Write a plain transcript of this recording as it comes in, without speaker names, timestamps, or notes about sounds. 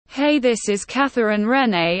Hey, this is Catherine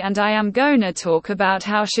Renee and I am gonna talk about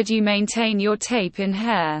how should you maintain your tape-in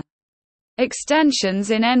hair extensions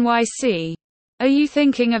in NYC. Are you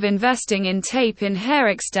thinking of investing in tape-in hair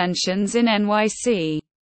extensions in NYC?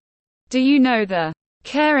 Do you know the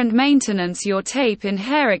care and maintenance your tape-in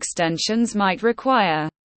hair extensions might require?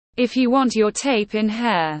 If you want your tape-in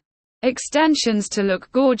hair extensions to look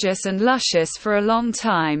gorgeous and luscious for a long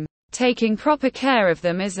time, taking proper care of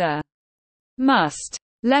them is a must.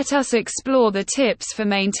 Let us explore the tips for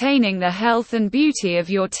maintaining the health and beauty of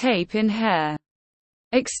your tape-in hair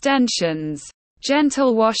extensions.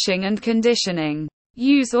 Gentle washing and conditioning.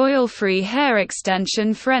 Use oil-free hair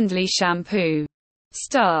extension-friendly shampoo.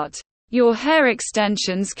 Start your hair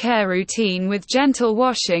extensions care routine with gentle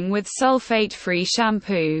washing with sulfate-free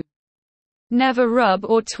shampoo. Never rub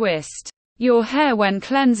or twist your hair when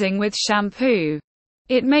cleansing with shampoo.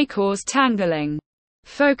 It may cause tangling.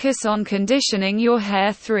 Focus on conditioning your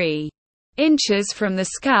hair 3 inches from the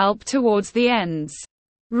scalp towards the ends.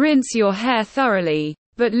 Rinse your hair thoroughly,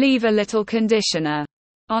 but leave a little conditioner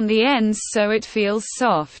on the ends so it feels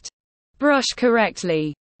soft. Brush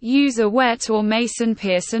correctly. Use a wet or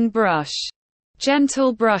Mason-Pearson brush.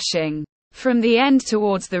 Gentle brushing from the end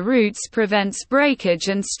towards the roots prevents breakage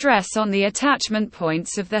and stress on the attachment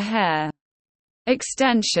points of the hair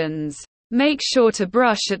extensions. Make sure to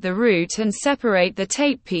brush at the root and separate the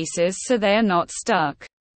tape pieces so they are not stuck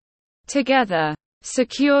together.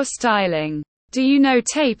 Secure styling. Do you know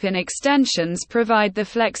tape-in extensions provide the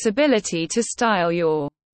flexibility to style your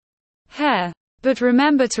hair? But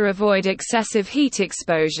remember to avoid excessive heat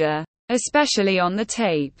exposure, especially on the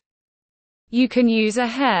tape. You can use a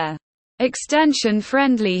hair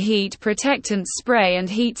extension-friendly heat protectant spray and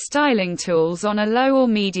heat styling tools on a low or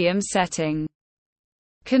medium setting.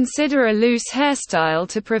 Consider a loose hairstyle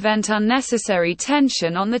to prevent unnecessary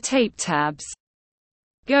tension on the tape tabs.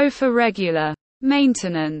 Go for regular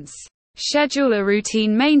maintenance. Schedule a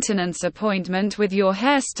routine maintenance appointment with your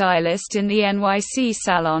hairstylist in the NYC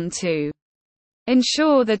salon to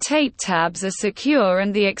ensure the tape tabs are secure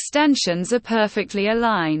and the extensions are perfectly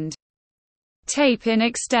aligned. Tape-in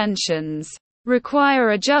extensions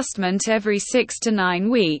require adjustment every 6 to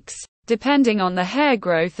 9 weeks, depending on the hair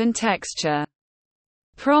growth and texture.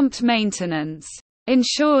 Prompt maintenance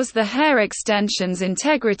ensures the hair extension's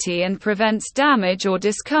integrity and prevents damage or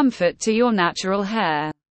discomfort to your natural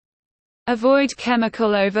hair. Avoid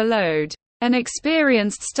chemical overload. An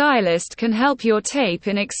experienced stylist can help your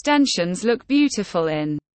tape-in extensions look beautiful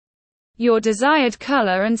in your desired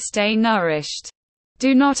color and stay nourished.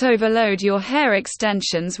 Do not overload your hair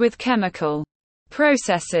extensions with chemical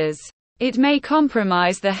processes. It may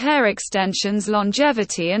compromise the hair extension's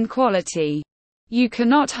longevity and quality. You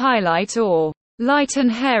cannot highlight or lighten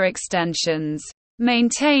hair extensions.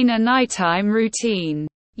 Maintain a nighttime routine.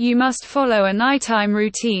 You must follow a nighttime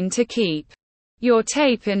routine to keep your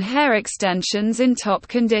tape-in hair extensions in top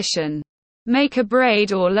condition. Make a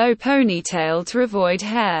braid or low ponytail to avoid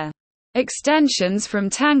hair extensions from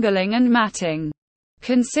tangling and matting.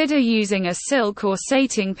 Consider using a silk or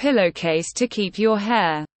satin pillowcase to keep your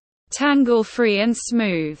hair tangle-free and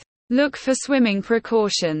smooth. Look for swimming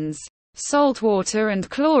precautions. Salt water and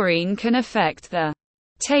chlorine can affect the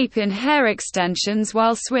tape-in hair extensions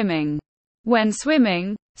while swimming. When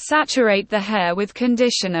swimming, saturate the hair with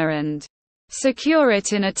conditioner and secure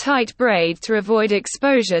it in a tight braid to avoid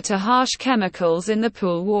exposure to harsh chemicals in the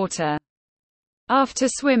pool water. After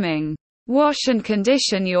swimming, wash and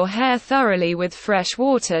condition your hair thoroughly with fresh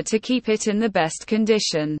water to keep it in the best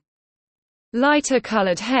condition. Lighter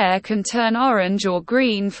colored hair can turn orange or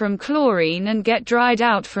green from chlorine and get dried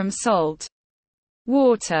out from salt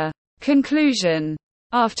water. Conclusion.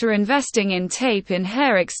 After investing in tape-in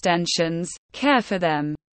hair extensions, care for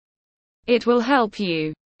them. It will help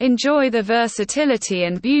you enjoy the versatility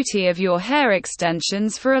and beauty of your hair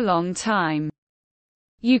extensions for a long time.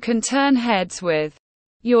 You can turn heads with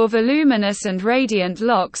your voluminous and radiant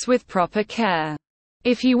locks with proper care.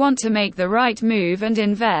 If you want to make the right move and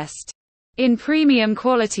invest in premium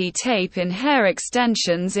quality tape-in hair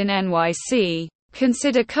extensions in NYC,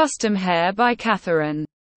 consider Custom Hair by Catherine.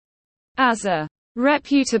 As a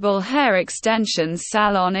reputable hair extensions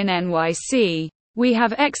salon in NYC, we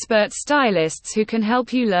have expert stylists who can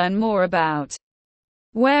help you learn more about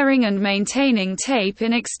wearing and maintaining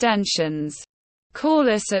tape-in extensions. Call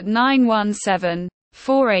us at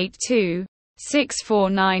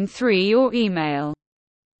 917-482-6493 or email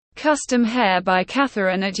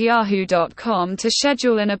customhairbycatherine@yahoo.com to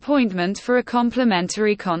schedule an appointment for a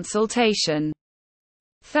complimentary consultation.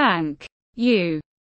 Thank you.